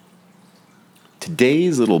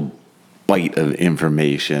Today's little bite of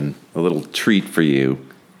information, a little treat for you,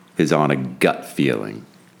 is on a gut feeling.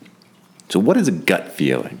 So what is a gut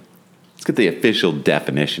feeling? Let's get the official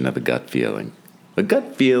definition of a gut feeling. A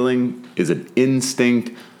gut feeling is an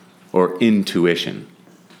instinct or intuition.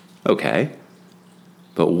 Okay,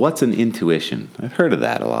 but what's an intuition? I've heard of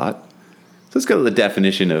that a lot. So let's go to the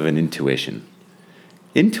definition of an intuition.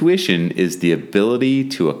 Intuition is the ability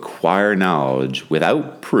to acquire knowledge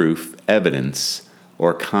without proof, evidence,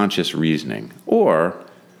 or conscious reasoning, or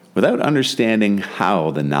without understanding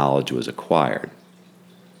how the knowledge was acquired.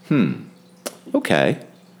 Okay.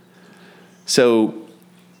 So,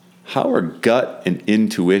 how are gut and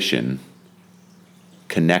intuition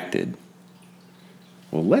connected?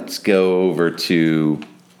 Well, let's go over to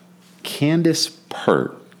Candace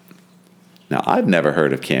Pert. Now, I've never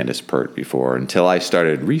heard of Candace Pert before until I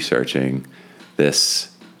started researching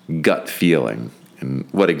this gut feeling and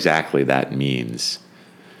what exactly that means.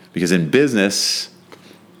 Because in business,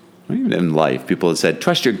 or even in life, people have said,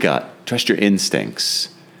 trust your gut, trust your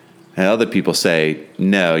instincts. And other people say,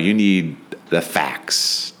 no, you need the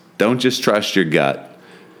facts. Don't just trust your gut.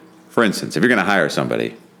 For instance, if you're going to hire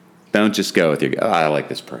somebody, don't just go with your gut. Oh, I like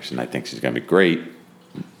this person. I think she's going to be great.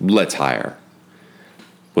 Let's hire.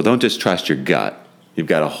 Well, don't just trust your gut. You've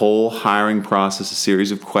got a whole hiring process, a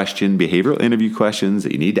series of behavioral interview questions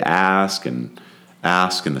that you need to ask in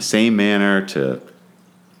the same manner to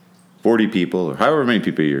 40 people or however many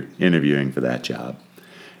people you're interviewing for that job.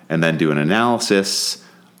 And then do an analysis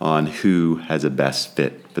on who has a best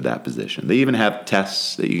fit for that position. They even have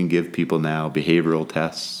tests that you can give people now, behavioral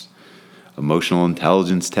tests, emotional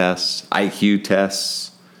intelligence tests, IQ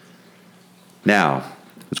tests. Now,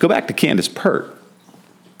 let's go back to Candace Pert.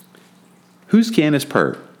 Who's Candace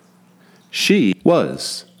Pert? She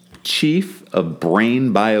was chief of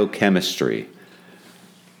brain biochemistry.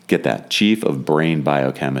 Get that, chief of brain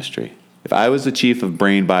biochemistry. If I was the chief of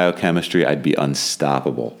brain biochemistry, I'd be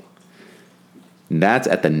unstoppable. And that's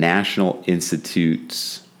at the National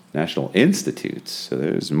Institutes, so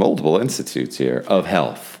there's multiple institutes here, of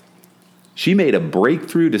health. She made a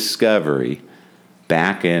breakthrough discovery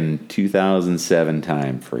back in 2007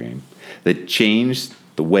 timeframe that changed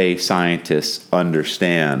the way scientists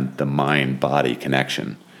understand the mind-body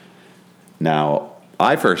connection. Now,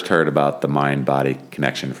 I first heard about the mind-body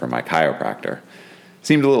connection from my chiropractor. It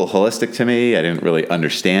seemed a little holistic to me. I didn't really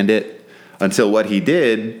understand it until what he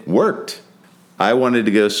did worked. I wanted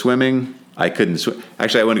to go swimming. I couldn't swim.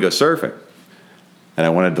 Actually, I wanted to go surfing. And I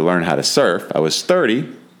wanted to learn how to surf. I was 30,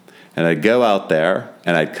 and I'd go out there,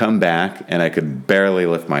 and I'd come back, and I could barely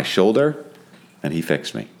lift my shoulder, and he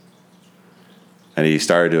fixed me. And he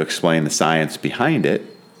started to explain the science behind it.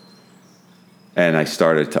 And I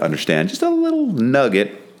started to understand just a little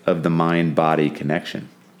nugget of the mind-body connection.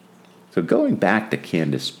 So going back to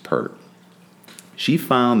Candace Pert, she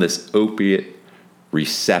found this opiate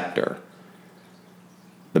receptor,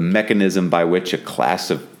 the mechanism by which a class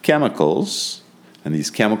of chemicals, and these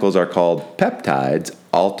chemicals are called peptides,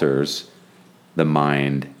 alters the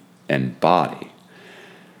mind and body.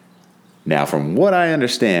 Now, from what I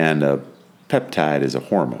understand, a peptide is a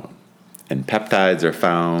hormone, and peptides are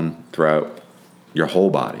found throughout your whole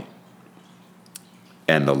body.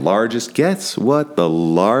 And the largest, guess what? The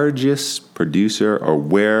largest producer or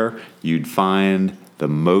where you'd find the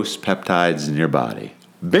most peptides in your body.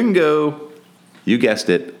 Bingo! You guessed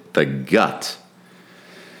it, the gut.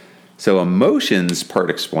 So emotions, Pert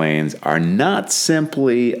explains, are not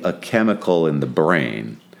simply a chemical in the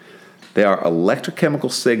brain. They are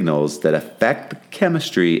electrochemical signals that affect the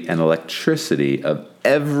chemistry and electricity of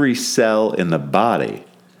every cell in the body.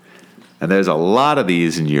 And there's a lot of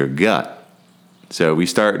these in your gut. So we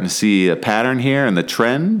starting to see a pattern here in the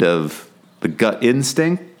trend of the gut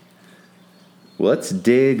instinct. Let's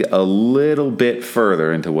dig a little bit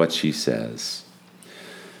further into what she says.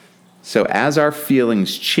 So as our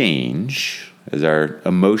feelings change, as our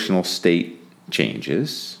emotional state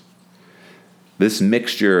changes, this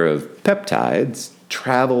mixture of peptides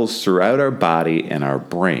travels throughout our body and our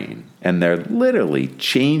brain, and they're literally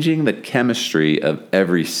changing the chemistry of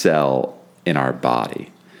every cell in our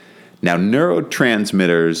body. Now,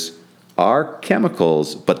 neurotransmitters are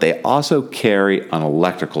chemicals, but they also carry an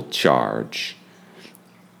electrical charge.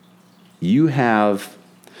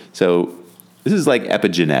 So this is like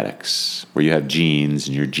epigenetics, where you have genes,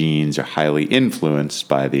 and your genes are highly influenced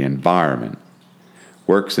by the environment.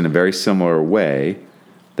 Works in a very similar way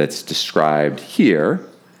that's described here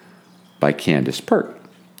by Candace Pert.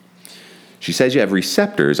 She says you have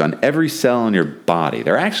receptors on every cell in your body.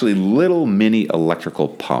 They're actually little mini electrical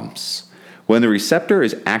pumps. When the receptor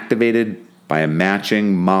is activated by a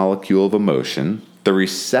matching molecule of emotion, the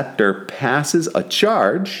receptor passes a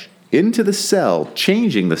charge into the cell,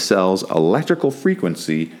 changing the cell's electrical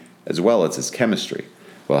frequency as well as its chemistry.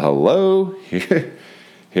 Well, hello,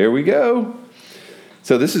 here we go.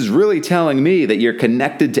 So this is really telling me that you're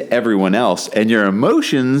connected to everyone else, and your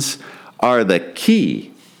emotions are the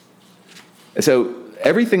key. So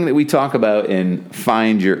everything that we talk about in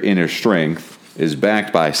Find Your Inner Strength is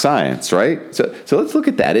backed by science, right? So let's look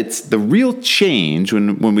at that. It's the real change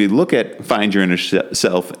when we look at Find Your Inner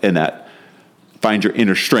Self and that Find Your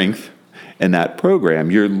Inner Strength in that program.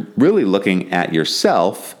 You're really looking at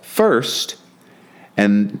yourself first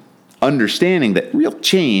and understanding that real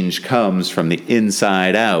change comes from the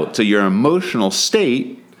inside out. So your emotional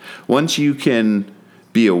state, once you can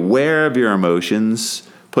be aware of your emotions,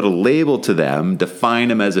 put a label to them, define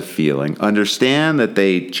them as a feeling, understand that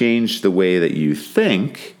they change the way that you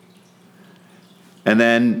think, and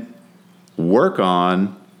then work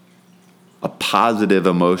on a positive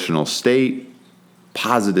emotional state,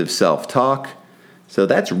 positive self-talk. So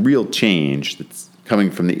that's real change that's coming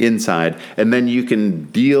from the inside. And then you can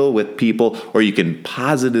deal with people, or you can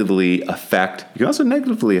positively affect. You can also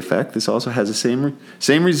negatively affect. This also has the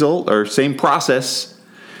same result or same process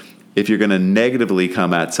if you're going to negatively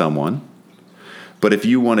come at someone. But if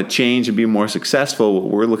you want to change and be more successful, what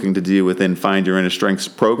we're looking to do within Find Your Inner Strengths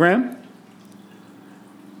program,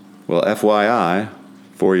 well, FYI,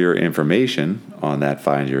 for your information on that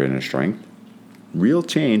Find Your Inner Strength, real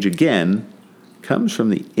change, again, comes from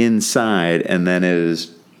the inside and then it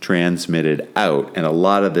is transmitted out. And a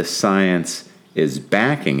lot of the science is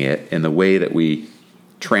backing it in the way that we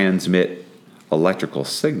transmit electrical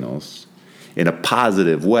signals in a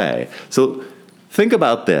positive way. So think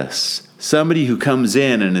about this. Somebody who comes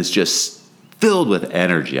in and is just filled with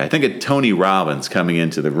energy. I think of Tony Robbins coming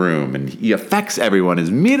into the room, and he affects everyone as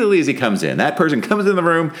immediately as he comes in. That person comes in the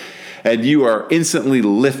room and you are instantly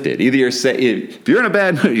lifted. Either if you're in a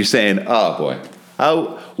bad mood, you're saying, oh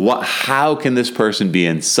boy, how can this person be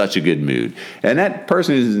in such a good mood? And that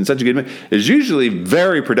person who's in such a good mood is usually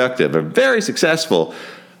very productive or very successful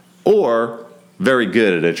or very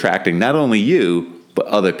good at attracting not only you, but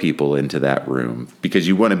other people into that room, because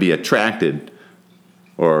you want to be attracted,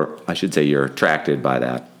 or I should say you're attracted by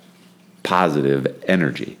that positive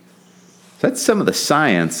energy. So that's some of the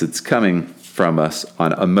science that's coming from us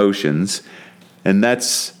on emotions, and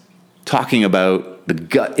that's talking about the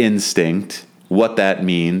gut instinct, what that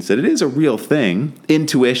means, that it is a real thing.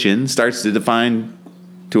 Intuition starts to define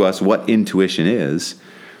to us what intuition is,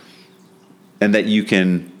 and that you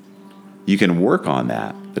can work on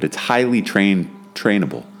that it's highly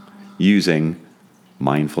trainable using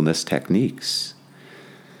mindfulness techniques.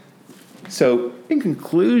 So in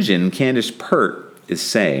conclusion, Candace Pert is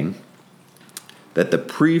saying that the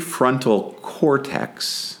prefrontal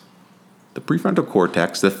cortex,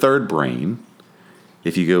 the third brain,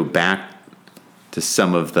 if you go back to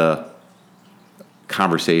some of the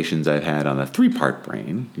conversations I've had on the three-part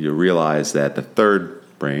brain, you realize that the third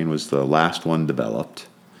brain was the last one developed.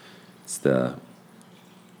 It's the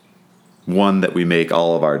one that we make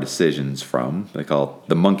all of our decisions from. They call it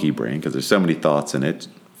the monkey brain because there's so many thoughts in it,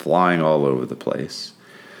 flying all over the place.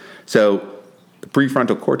 So the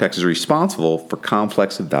prefrontal cortex is responsible for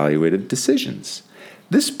complex evaluative decisions.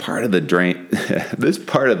 This part of the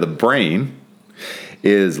brain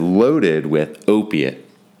is loaded with opiate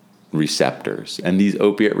receptors. And these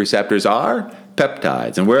opiate receptors are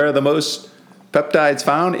peptides. And where are the most peptides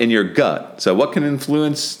found? In your gut. So what can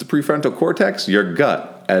influence the prefrontal cortex? Your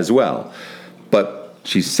gut as well. But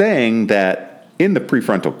she's saying that in the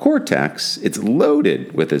prefrontal cortex, it's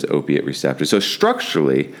loaded with this opiate receptor. So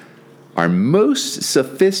structurally, our most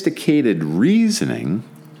sophisticated reasoning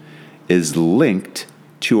is linked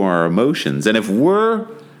to our emotions. And if we're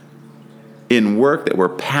in work that we're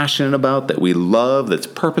passionate about, that we love, that's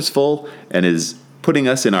purposeful, and is putting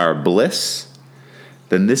us in our bliss,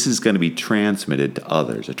 then this is going to be transmitted to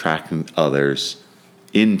others, attracting others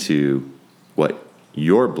into what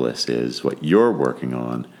your bliss is, what you're working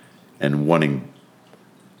on, and wanting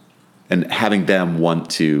and having them want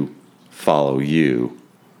to follow you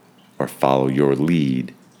or follow your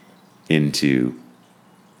lead into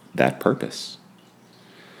that purpose.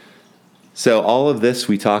 So all of this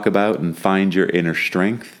we talk about and Find Your Inner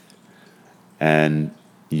Strength, and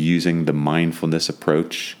using the mindfulness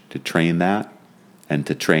approach to train that and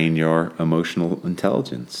to train your emotional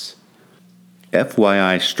intelligence.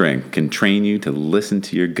 FYI Strength can train you to listen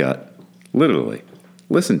to your gut. Literally,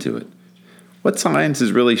 listen to it. What science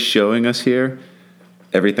is really showing us here,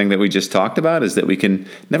 everything that we just talked about, is that we can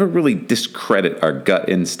never really discredit our gut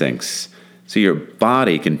instincts. So your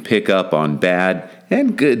body can pick up on bad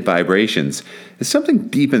and good vibrations. If something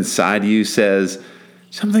deep inside you says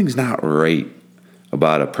something's not right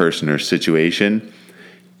about a person or situation,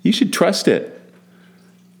 you should trust it.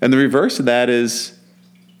 And the reverse of that is,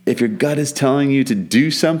 if your gut is telling you to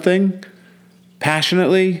do something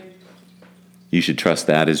passionately, you should trust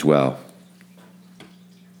that as well.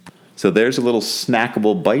 So there's a little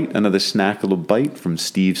snackable bite, another snackable bite from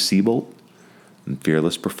Steve Siebold and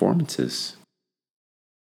Fearless Performances.